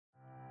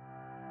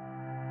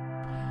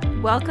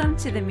Welcome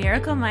to the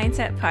Miracle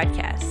Mindset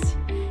Podcast.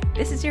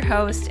 This is your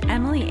host,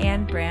 Emily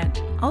Ann Brandt,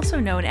 also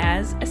known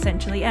as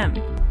Essentially M.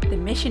 The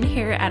mission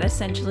here at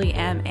Essentially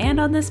M and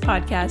on this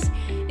podcast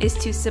is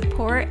to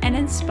support and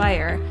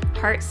inspire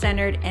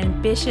heart-centered,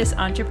 ambitious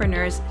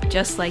entrepreneurs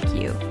just like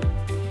you.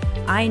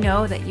 I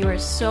know that you are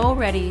so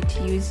ready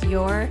to use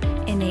your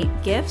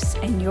innate gifts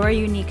and your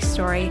unique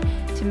story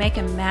to make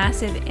a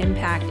massive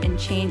impact and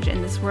change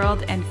in this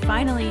world and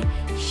finally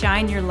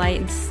shine your light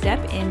and step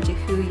into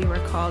who you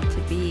are called to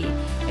be.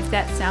 If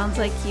that sounds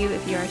like you,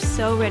 if you are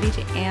so ready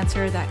to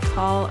answer that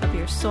call of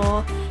your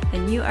soul,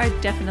 then you are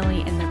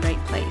definitely in the right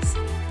place.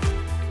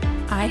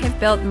 I have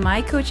built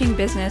my coaching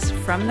business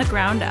from the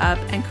ground up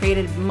and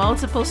created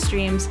multiple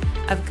streams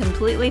of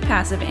completely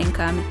passive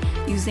income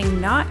using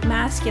not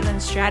masculine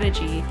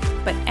strategy,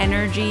 but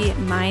energy,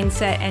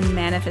 mindset, and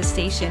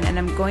manifestation. And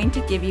I'm going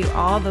to give you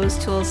all those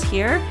tools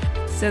here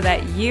so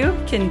that you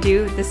can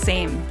do the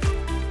same.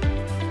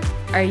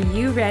 Are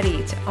you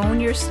ready to own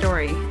your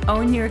story,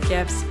 own your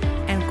gifts,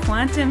 and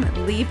quantum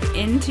leap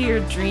into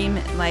your dream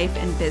life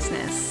and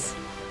business?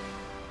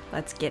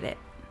 Let's get it.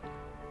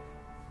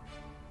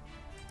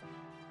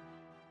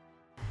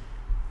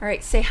 All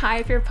right, say hi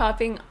if you're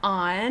popping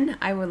on.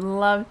 I would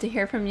love to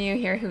hear from you,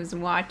 hear who's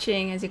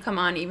watching as you come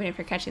on, even if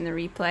you're catching the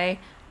replay.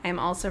 I'm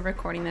also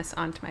recording this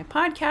onto my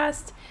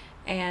podcast,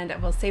 and I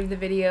will save the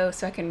video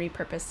so I can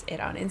repurpose it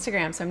on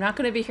Instagram. So I'm not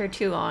going to be here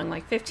too long,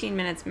 like 15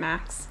 minutes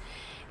max.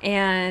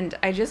 And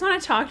I just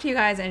want to talk to you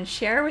guys and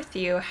share with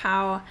you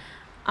how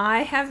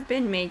I have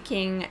been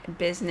making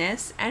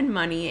business and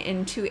money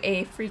into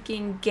a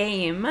freaking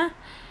game.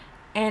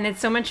 And it's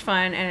so much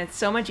fun and it's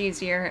so much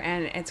easier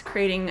and it's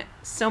creating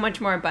so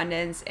much more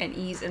abundance and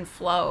ease and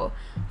flow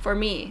for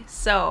me.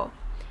 So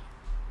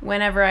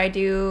whenever I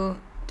do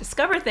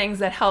discover things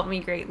that help me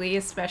greatly,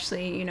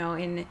 especially,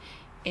 in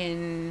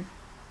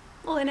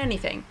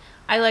anything,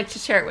 I like to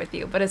share it with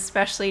you, but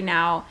especially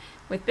now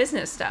with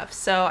business stuff.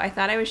 So I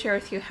thought I would share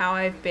with you how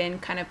I've been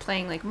kind of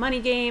playing like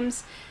money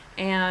games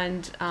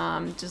and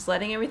just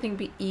letting everything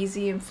be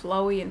easy and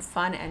flowy and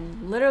fun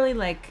and literally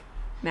like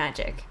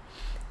magic.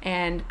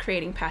 And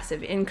creating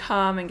passive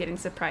income and getting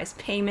surprise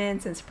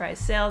payments and surprise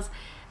sales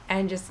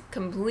and just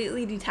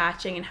completely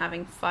detaching and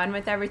having fun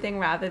with everything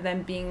rather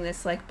than being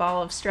this like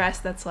ball of stress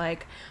that's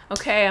like,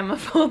 okay, I'm a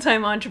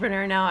full-time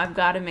entrepreneur now. I've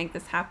got to make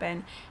this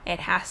happen.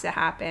 It has to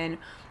happen.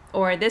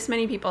 Or this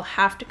many people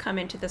have to come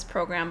into this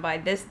program by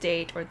this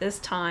date or this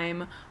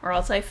time, or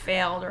else I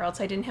failed, or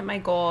else I didn't hit my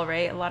goal,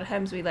 right? A lot of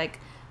times we like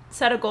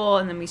set a goal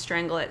and then we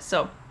strangle it.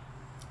 So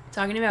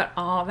talking about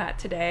all that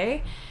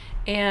today.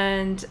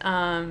 And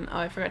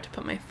I forgot to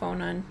put my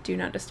phone on do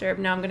not disturb.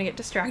 Now I'm gonna get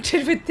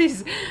distracted with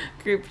these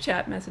group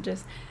chat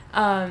messages.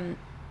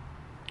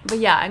 But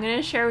yeah, I'm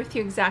gonna share with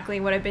you exactly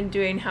what I've been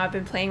doing, how I've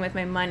been playing with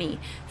my money.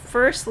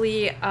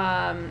 Firstly,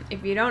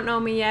 if you don't know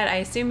me yet, I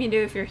assume you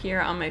do if you're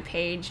here on my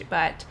page,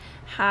 but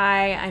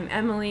hi, I'm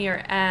Emily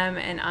or M,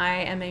 and I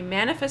am a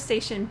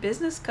manifestation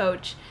business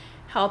coach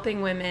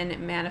helping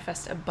women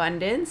manifest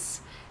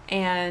abundance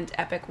and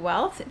epic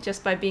wealth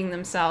just by being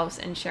themselves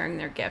and sharing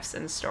their gifts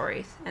and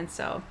stories. And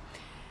so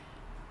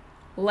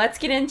let's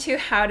get into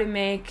how to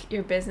make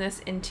your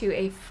business into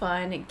a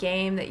fun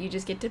game that you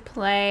just get to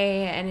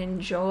play and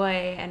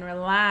enjoy and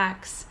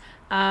relax.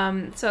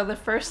 So the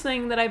first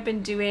thing that I've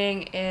been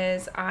doing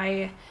is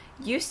I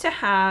used to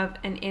have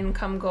an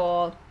income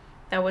goal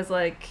that was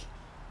like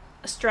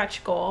a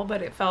stretch goal,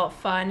 but it felt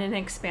fun and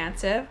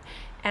expansive.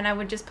 And I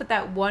would just put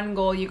that one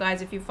goal. You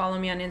guys, if you follow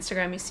me on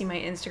Instagram, you see my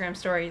Instagram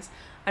stories.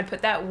 I'd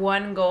put that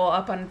one goal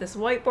up on this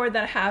whiteboard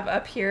that I have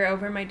up here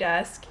over my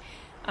desk.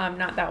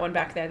 Not that one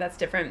back there, that's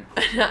different.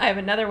 I have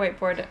another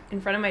whiteboard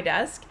in front of my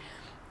desk.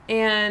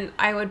 And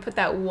I would put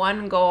that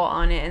one goal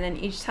on it. And then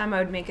each time I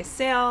would make a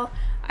sale,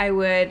 I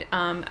would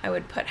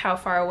put how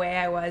far away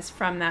I was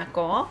from that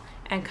goal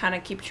and kind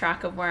of keep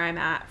track of where I'm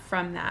at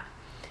from that.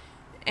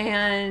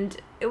 And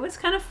it was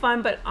kind of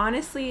fun, but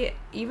honestly,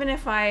 even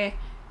if I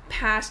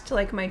passed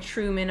like my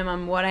true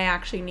minimum, what I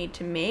actually need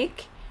to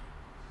make,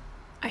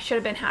 I should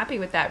have been happy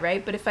with that,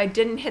 right? But if I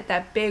didn't hit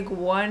that big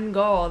one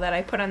goal that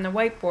I put on the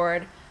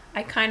whiteboard,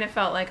 I kind of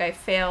felt like I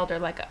failed or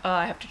like, oh,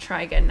 I have to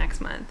try again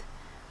next month.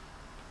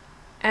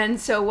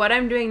 And so what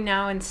I'm doing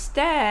now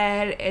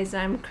instead is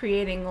I'm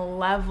creating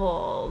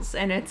levels,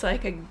 and it's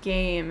like a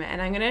game.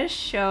 And I'm going to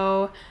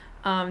show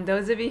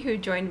those of you who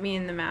joined me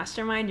in the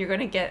mastermind, you're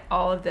going to get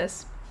all of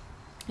this.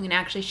 I'm going to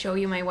actually show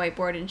you my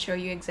whiteboard and show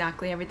you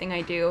exactly everything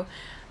I do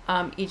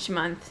each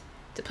month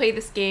to play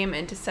this game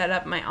and to set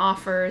up my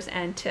offers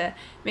and to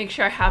make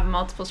sure I have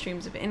multiple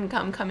streams of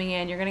income coming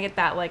in. You're going to get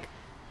that like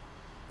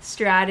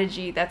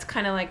strategy that's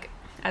kind of like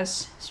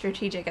as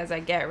strategic as I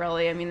get,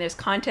 really. I mean, there's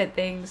content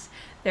things,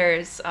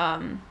 there's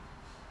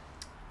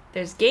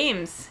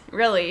games,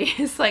 really.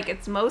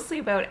 It's mostly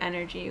about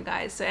energy, you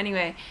guys. So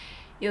anyway,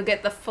 you'll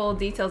get the full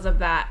details of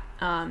that.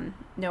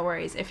 No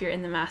worries if you're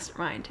in the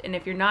mastermind. And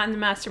if you're not in the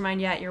mastermind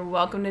yet, you're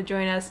welcome to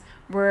join us.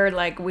 We're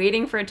like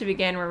waiting for it to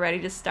begin. We're ready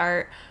to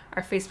start.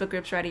 Our Facebook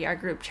group's ready. Our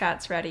group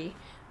chat's ready.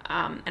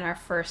 And our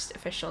first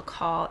official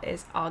call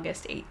is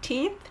August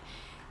 18th.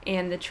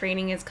 and the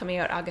training is coming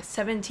out August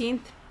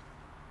 17th.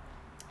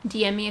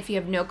 DM me if you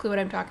have no clue what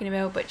I'm talking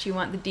about, but you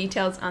want the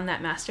details on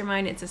that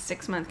mastermind. It's a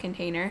 6-month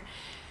container.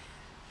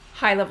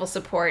 High level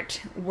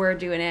support. We're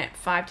doing it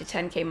 5 to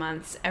 10K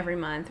months every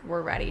month.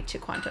 We're ready to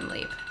quantum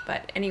leap.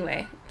 But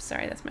anyway,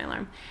 sorry, that's my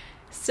alarm.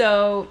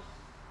 So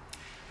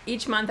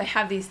each month I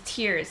have these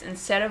tiers.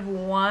 Instead of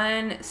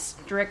one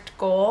strict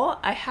goal,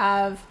 I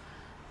have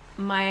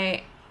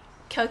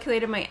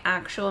calculated my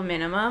actual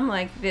minimum.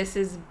 Like, this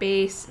is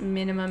base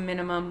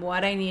minimum,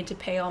 what I need to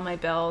pay all my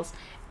bills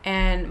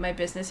and my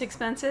business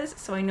expenses,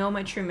 so I know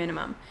my true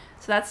minimum.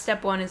 So that's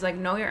step 1, is like,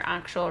 know your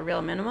actual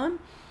real minimum.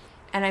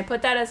 And I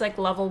put that as like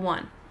level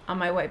 1 on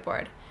my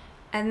whiteboard.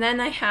 And then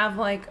I have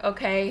like,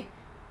 okay,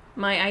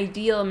 my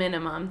ideal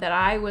minimum that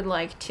I would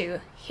like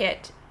to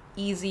hit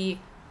easy,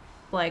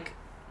 like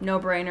no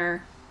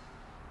brainer,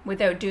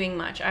 without doing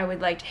much. I would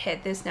like to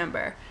hit this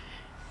number.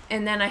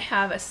 And then I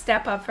have a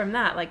step up from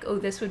that, like, oh,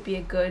 this would be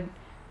a good,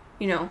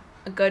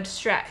 a good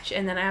stretch.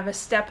 And then I have a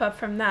step up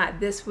from that.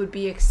 This would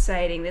be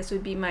exciting. This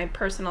would be my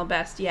personal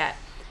best yet.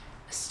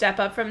 A step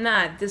up from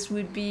that. This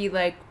would be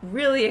like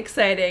really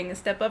exciting. A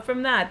step up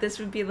from that. This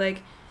would be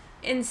like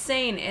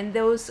insane. And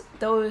those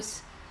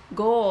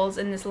goals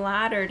in this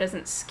ladder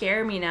doesn't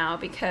scare me now,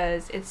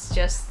 because it's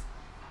just,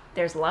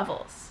 there's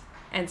levels.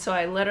 And so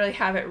I literally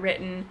have it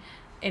written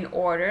in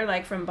order,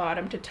 like from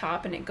bottom to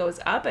top, and it goes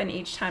up. And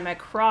each time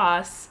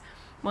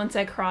once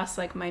I cross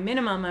like my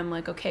minimum, I'm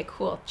like, okay,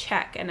 cool,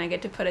 check. And I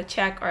get to put a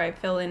check, or I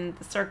fill in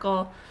the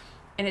circle,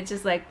 and it's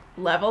just like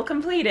level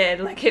completed.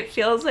 Like, it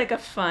feels like a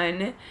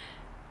fun,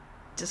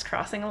 just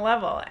crossing a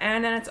level.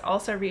 And then it's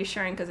also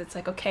reassuring, because it's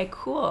like, okay,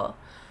 cool,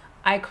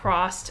 I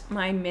crossed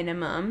my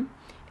minimum.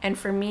 And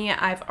for me,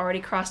 I've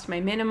already crossed my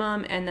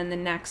minimum, and then the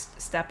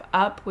next step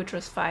up, which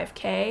was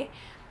 5K,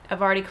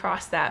 I've already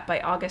crossed that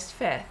by August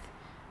 5th.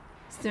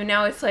 So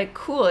now it's like,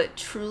 cool, it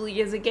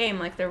truly is a game.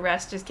 Like, the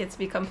rest just gets to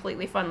be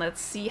completely fun.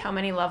 Let's see how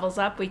many levels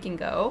up we can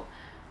go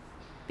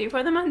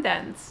before the month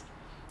ends.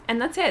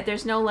 And that's it.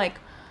 There's no like,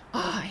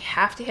 oh, I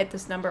have to hit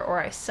this number or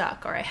I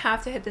suck, or I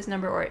have to hit this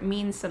number or it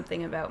means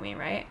something about me,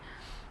 right?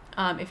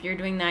 If you're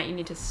doing that, you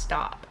need to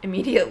stop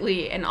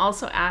immediately, and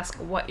also ask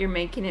what you're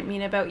making it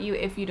mean about you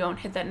if you don't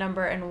hit that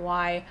number, and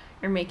why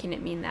you're making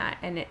it mean that,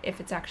 and if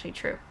it's actually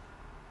true.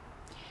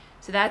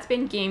 So that's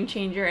been game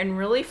changer and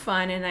really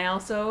fun. And I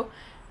also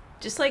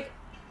just like,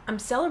 I'm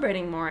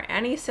celebrating more.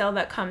 Any sale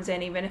that comes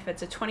in, even if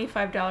it's a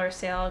 $25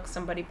 sale,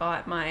 somebody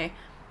bought my,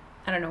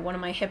 one of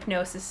my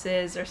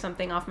hypnosises or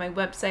something off my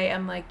website,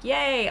 I'm like,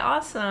 yay,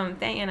 awesome,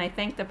 and I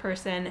thank the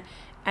person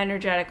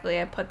energetically.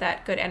 I put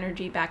that good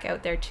energy back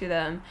out there to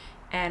them,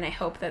 and I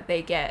hope that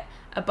they get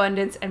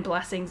abundance and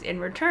blessings in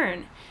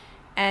return.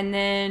 And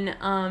then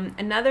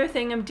another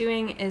thing I'm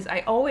doing is,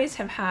 I always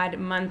have had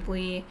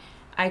monthly,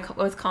 I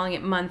was calling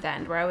it month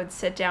end, where I would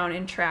sit down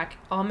and track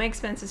all my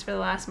expenses for the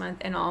last month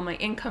and all my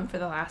income for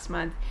the last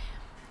month.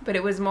 But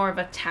it was more of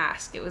a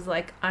task. It was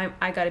like,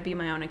 I got to be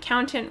my own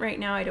accountant right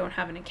now. I don't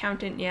have an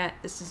accountant yet.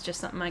 This is just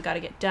something I got to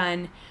get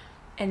done.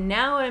 And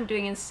now what I'm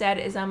doing instead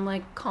is, I'm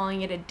like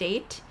calling it a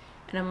date.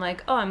 And I'm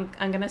like, oh, I'm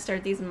going to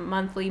start these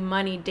monthly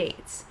money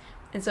dates.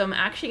 And so I'm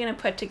actually going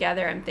to put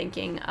together, I'm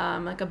thinking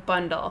like a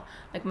bundle,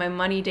 like my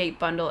money date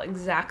bundle,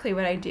 exactly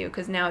what I do.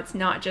 Because now it's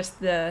not just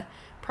the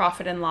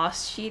profit and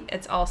loss sheet.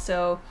 It's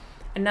also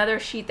another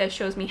sheet that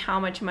shows me how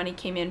much money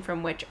came in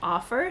from which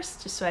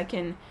offers, just so I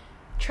can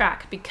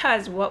track.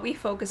 Because what we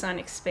focus on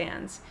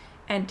expands.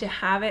 And to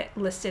have it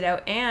listed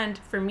out, and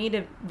for me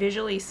to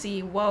visually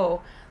see,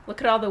 whoa,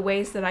 look at all the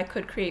ways that I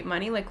could create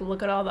money. Like,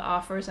 look at all the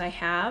offers I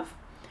have.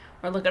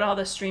 Or look at all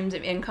the streams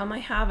of income I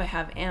have. I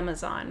have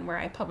Amazon, where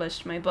I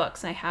published my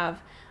books. I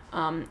have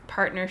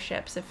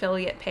partnerships,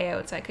 affiliate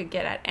payouts I could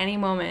get at any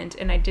moment.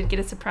 And I did get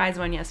a surprise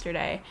one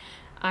yesterday.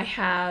 I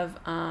have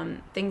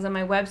things on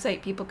my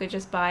website people could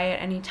just buy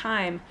at any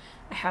time.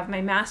 I have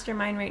my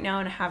mastermind right now,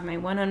 and I have my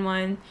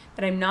one-on-one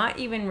that I'm not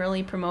even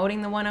really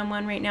promoting the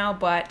one-on-one right now,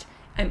 but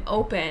I'm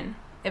open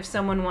if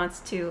someone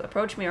wants to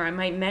approach me, or I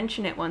might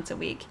mention it once a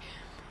week.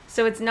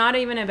 So it's not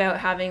even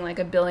about having like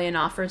a billion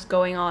offers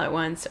going all at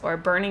once or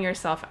burning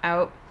yourself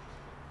out.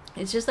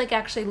 It's just like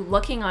actually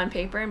looking on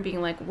paper and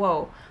being like,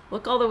 whoa,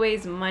 look all the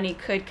ways money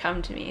could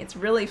come to me. It's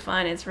really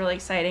fun, it's really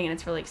exciting, and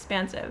it's really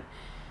expansive.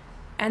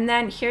 And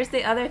then here's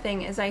the other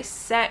thing is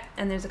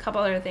and there's a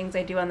couple other things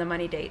I do on the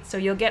money date. So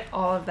you'll get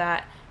all of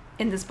that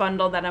in this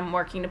bundle that I'm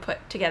working to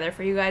put together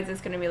for you guys. It's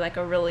going to be like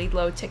a really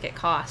low ticket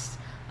cost,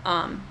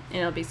 and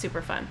it'll be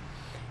super fun.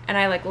 And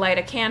I like light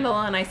a candle,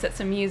 and I set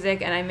some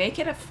music, and I make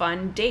it a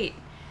fun date.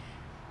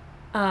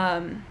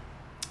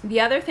 The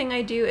other thing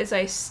I do is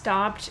I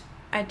stopped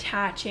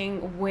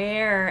attaching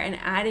where and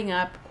adding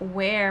up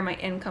where my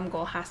income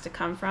goal has to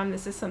come from.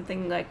 This is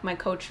something like my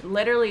coach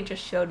literally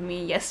just showed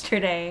me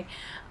yesterday,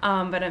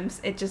 but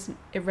it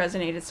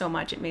resonated so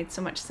much. It made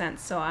so much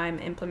sense. So I'm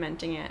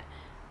implementing it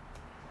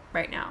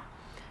right now.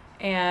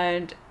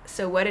 And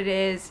so what it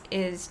is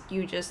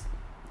you just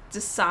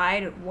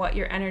decide what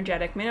your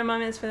energetic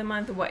minimum is for the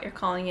month, what you're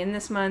calling in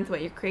this month, what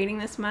you're creating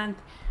this month,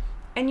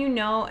 and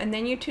and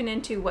then you tune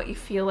into what you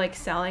feel like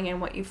selling and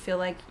what you feel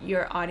like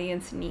your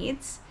audience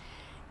needs.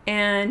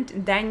 And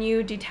then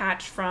you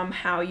detach from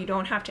how you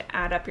don't have to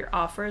add up your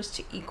offers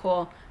to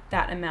equal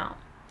that amount.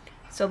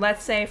 So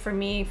let's say for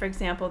me, for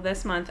example,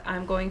 this month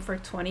I'm going for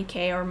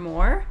 20K or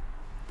more.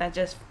 That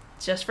just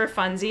for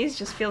funsies,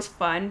 just feels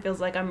fun, feels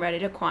like I'm ready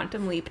to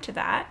quantum leap to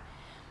that.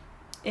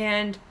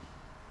 And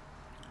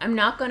I'm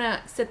not going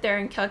to sit there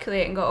and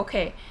calculate and go,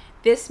 okay,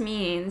 this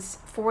means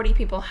 40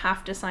 people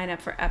have to sign up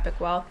for Epic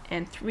Wealth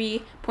and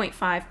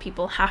 3.5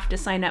 people have to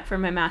sign up for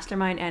my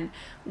mastermind and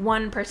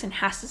one person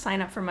has to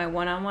sign up for my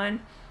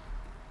one-on-one.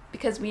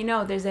 Because we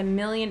know there's a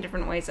million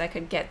different ways I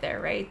could get there,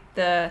 right?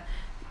 The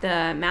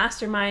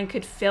mastermind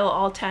could fill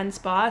all 10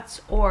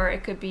 spots, or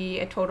it could be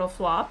a total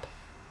flop,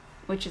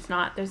 which is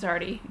not, there's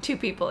already 2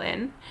 people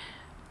in.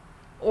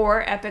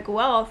 Or Epic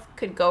Wealth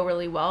could go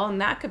really well and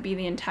that could be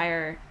the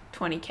entire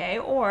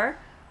 20K, or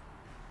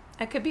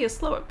it could be a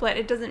slower, but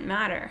it doesn't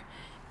matter.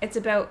 It's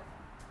about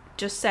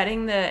just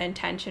setting the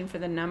intention for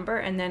the number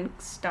and then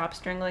stop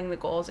strangling the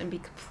goals and be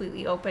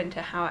completely open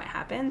to how it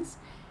happens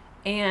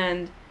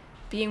and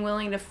being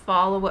willing to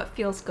follow what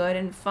feels good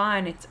and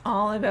fun. It's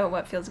all about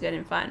what feels good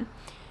and fun.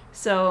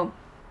 So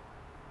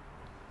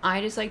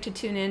I just like to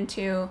tune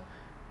into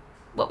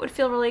what would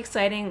feel really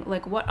exciting,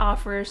 like what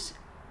offers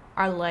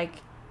are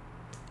like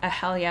a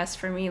hell yes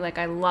for me. Like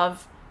I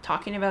love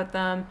talking about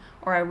them,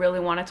 or I really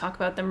want to talk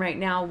about them right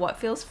now. What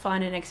feels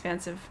fun and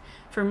expansive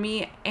for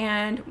me,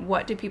 and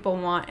what do people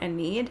want and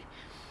need?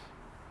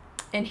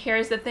 And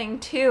here's the thing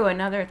too,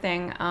 another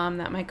thing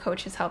that my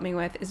coach has helped me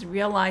with is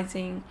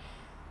realizing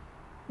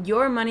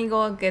your money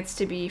goal gets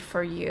to be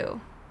for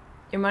you.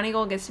 Your money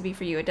goal gets to be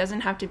for you. It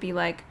doesn't have to be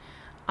like,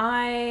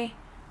 I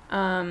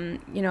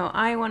want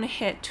to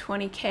hit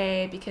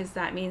 20K because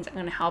that means I'm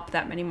going to help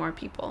that many more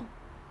people.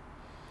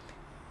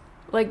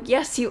 Like,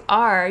 yes, you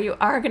are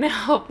going to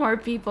help more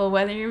people,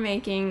 whether you're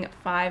making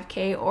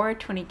 5K or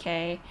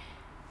 20K.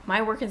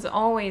 My work is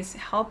always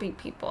helping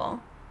people,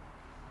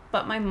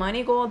 but my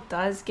money goal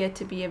does get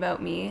to be about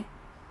me.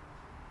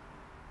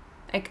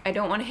 Like, I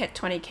don't want to hit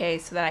 20K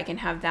so that I can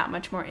have that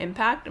much more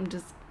impact. I'm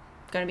just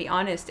going to be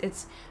honest.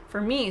 It's for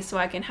me so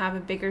I can have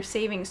a bigger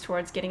savings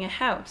towards getting a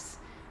house.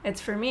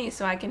 It's for me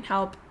so I can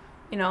help,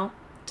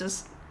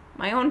 just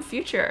my own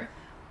future.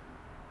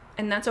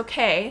 And that's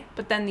okay.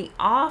 But then the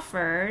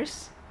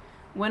offers,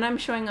 when I'm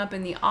showing up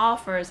in the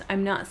offers,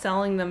 I'm not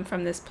selling them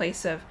from this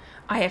place of,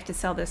 I have to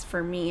sell this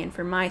for me and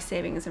for my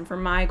savings and for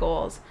my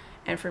goals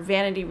and for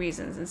vanity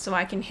reasons. And so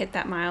I can hit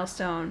that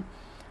milestone.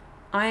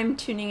 I'm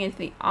tuning into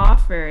the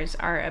offers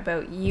are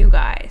about you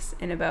guys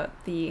and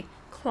about the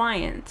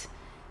client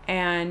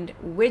and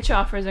which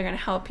offers are going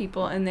to help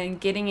people, and then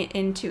getting it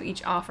into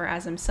each offer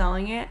as I'm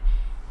selling it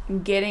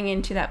and getting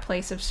into that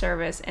place of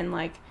service and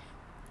like,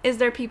 is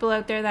there people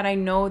out there that I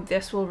know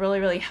this will really,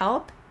 really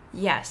help?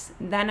 Yes.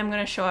 Then I'm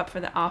going to show up for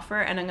the offer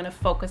and I'm going to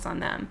focus on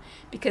them,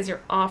 because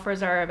your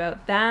offers are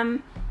about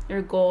them.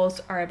 Your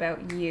goals are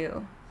about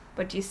you.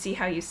 But do you see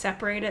how you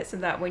separate it so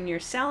that when you're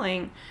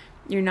selling,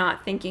 you're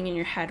not thinking in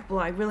your head, well,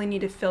 I really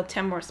need to fill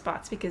 10 more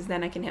spots because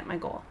then I can hit my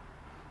goal.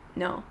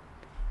 No.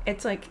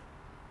 It's like,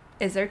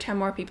 is there 10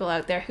 more people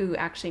out there who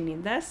actually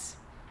need this?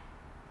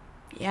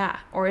 Yeah.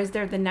 Or is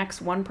there the next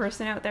one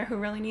person out there who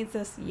really needs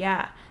this?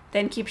 Yeah.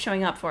 Then keep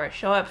showing up for it.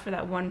 Show up for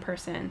that one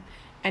person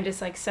and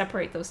just like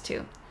separate those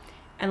two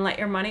and let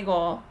your money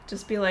goal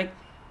just be like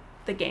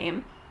the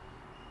game,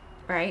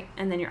 right?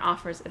 And then your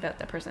offers about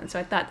that person. So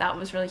I thought that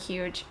was really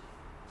huge.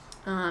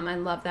 I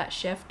love that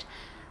shift.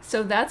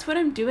 So that's what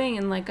I'm doing.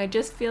 And like, I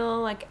just feel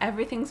like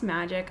everything's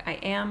magic. I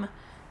am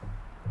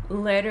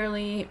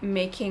literally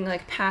making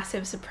like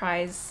passive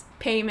surprise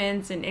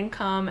payments and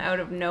income out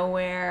of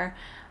nowhere,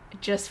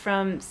 just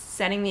from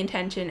setting the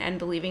intention and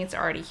believing it's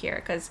already here.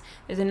 Because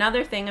there's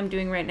another thing I'm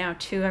doing right now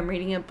too. I'm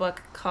reading a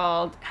book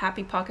called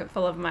Happy Pocket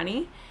Full of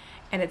Money,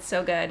 and it's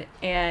so good,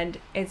 and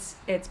it's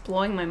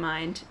blowing my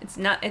mind. It's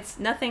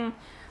nothing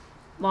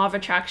law of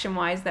attraction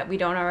wise that we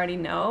don't already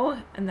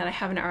know and that I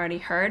haven't already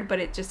heard, but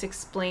it just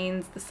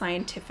explains the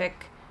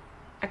scientific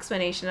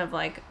explanation of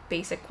like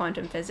basic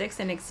quantum physics,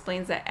 and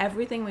explains that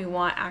everything we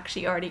want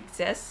actually already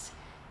exists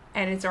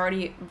and it's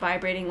already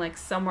vibrating like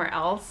somewhere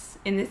else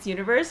in this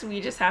universe.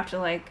 We just have to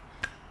like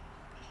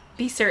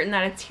be certain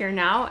that it's here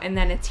now, and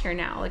then it's here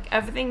now. Like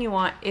everything you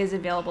want is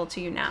available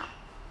to you now.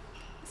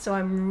 So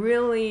I'm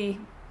really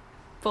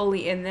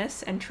fully in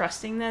this and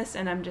trusting this,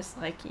 and I'm just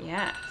like,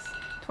 yes,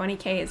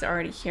 20K is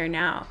already here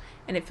now,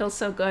 and it feels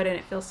so good and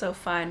it feels so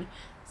fun.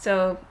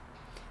 So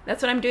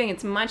that's what I'm doing.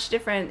 It's much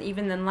different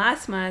even than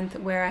last month,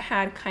 where I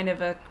had kind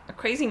of a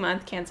crazy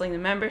month, canceling the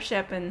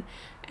membership and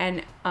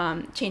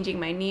changing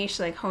my niche,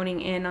 like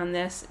honing in on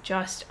this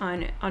just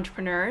on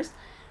entrepreneurs.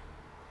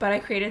 But I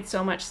created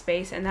so much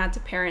space, and that's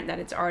apparent that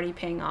it's already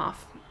paying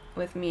off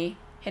with me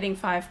hitting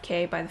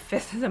 5K by the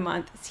 5th of the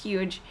month. It's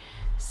huge.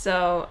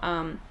 So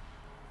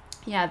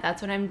yeah,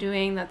 that's what I'm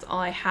doing. That's all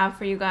I have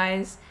for you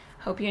guys.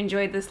 Hope you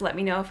enjoyed this. Let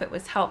me know if it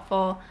was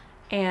helpful,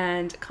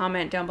 and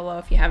comment down below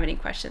if you have any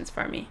questions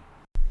for me.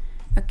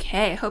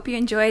 Okay, I hope you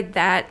enjoyed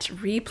that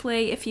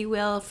replay, if you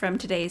will, from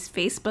today's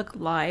Facebook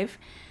Live.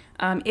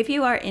 If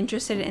you are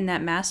interested in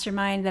that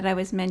mastermind that I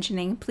was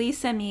mentioning, please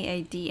send me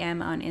a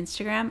DM on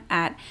Instagram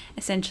at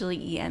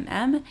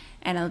essentiallyemm,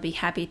 and I'll be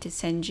happy to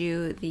send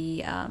you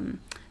the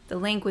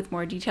link with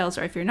more details.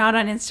 Or if you're not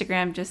on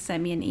Instagram, just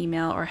send me an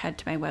email or head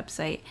to my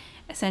website,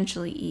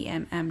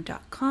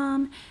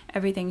 essentiallyemm.com.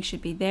 Everything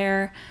should be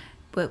there.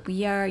 But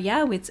we are,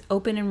 it's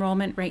open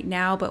enrollment right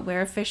now, but we're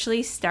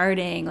officially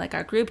starting. Like,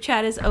 our group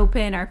chat is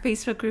open, our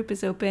Facebook group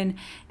is open,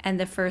 and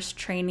the first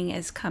training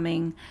is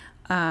coming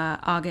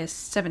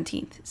August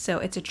 17th. So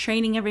it's a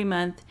training every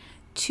month,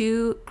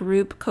 2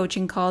 group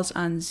coaching calls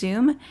on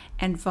Zoom,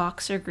 and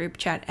Voxer group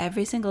chat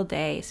every single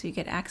day. So you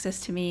get access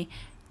to me,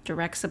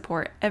 direct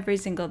support every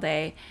single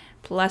day,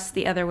 plus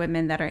the other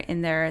women that are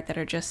in there that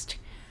are just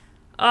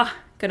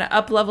gonna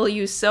up level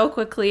you so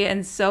quickly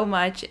and so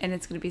much, and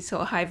it's gonna be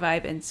so high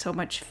vibe and so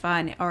much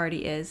fun. It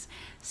already is.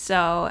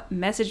 So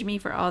message me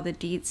for all the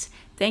deets.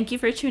 Thank you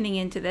for tuning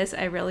into this.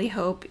 I really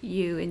hope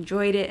you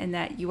enjoyed it and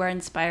that you are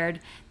inspired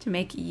to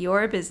make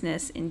your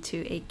business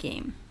into a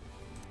game.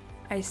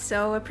 I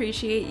so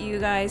appreciate you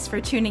guys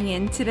for tuning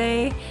in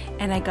today.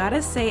 And I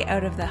gotta say,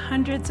 out of the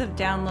hundreds of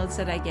downloads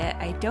that I get,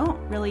 I don't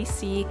really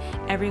see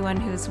everyone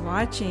who's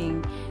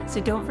watching.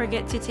 So don't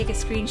forget to take a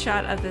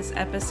screenshot of this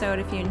episode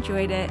if you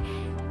enjoyed it.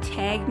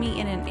 Tag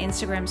me in an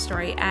Instagram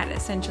story at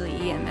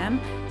essentiallyemm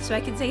so I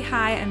can say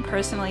hi and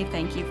personally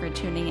thank you for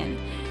tuning in.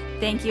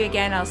 Thank you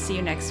again. I'll see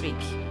you next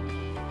week.